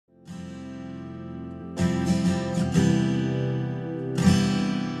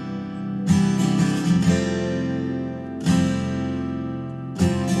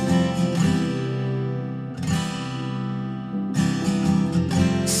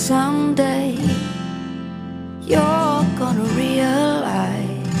Someday you're gonna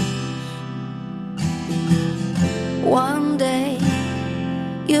realize, one day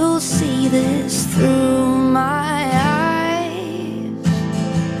you'll see this through my eyes.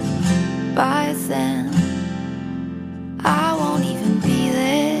 By then I won't even be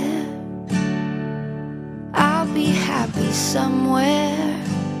there. I'll be happy somewhere,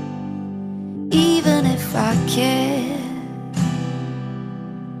 even if I care.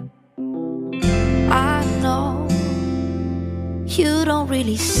 I know you don't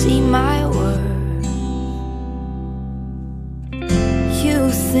really see my worth. You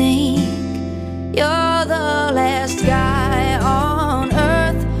think you're the last guy on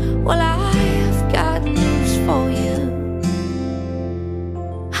earth. Well, I've got news for you.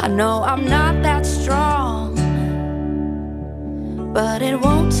 I know I'm not that strong, but it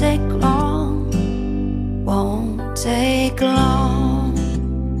won't take long, won't take long.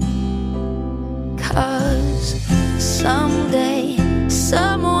 'Cause someday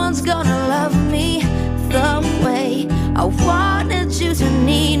someone's gonna love me the way I wanted you to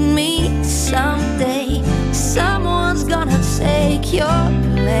need me. Someday someone's gonna take your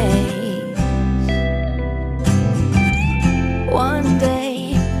place. One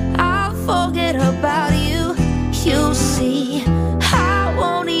day I'll forget about you. You'll see I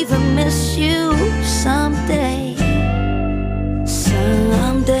won't even miss you. Someday,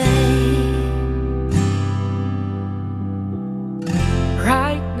 someday.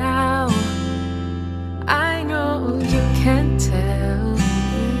 Right now, I know you can't tell.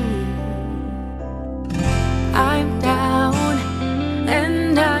 I'm down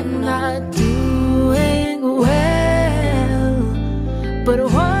and I'm not doing well. But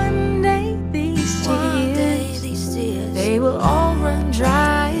one day these tears, they will all run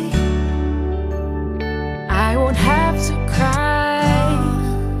dry. I won't have to cry,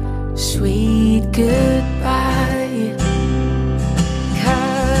 sweet goodbye.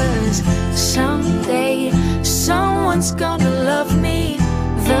 'Cause someday someone's gonna love me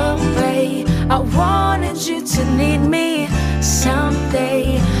the way I wanted you to need me. Someday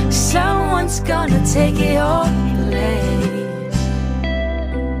someone's gonna take your place.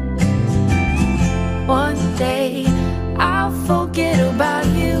 One day I'll forget about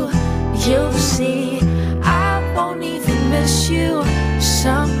you. You'll see I won't even miss you.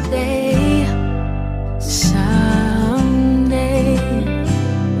 Someday, someday.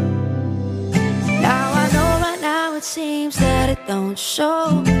 Now I know right now it seems that it don't show,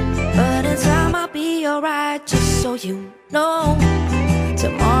 but in time I'll be alright, just so you know.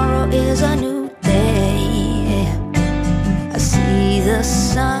 Tomorrow is a new day. I see the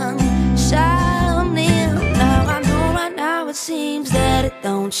sun shining. Now I know right now it seems that it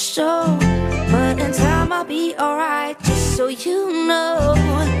don't show, but in time I'll be alright, just so you know.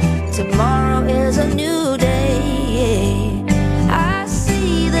 Tomorrow is a new day. I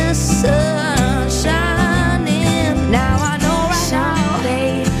see the sun shining. Now I know right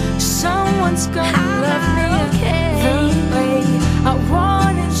Someday someone's gonna love me the way I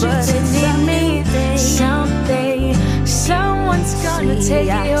wanted you to need me. Someday someone's gonna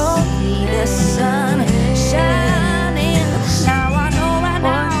take your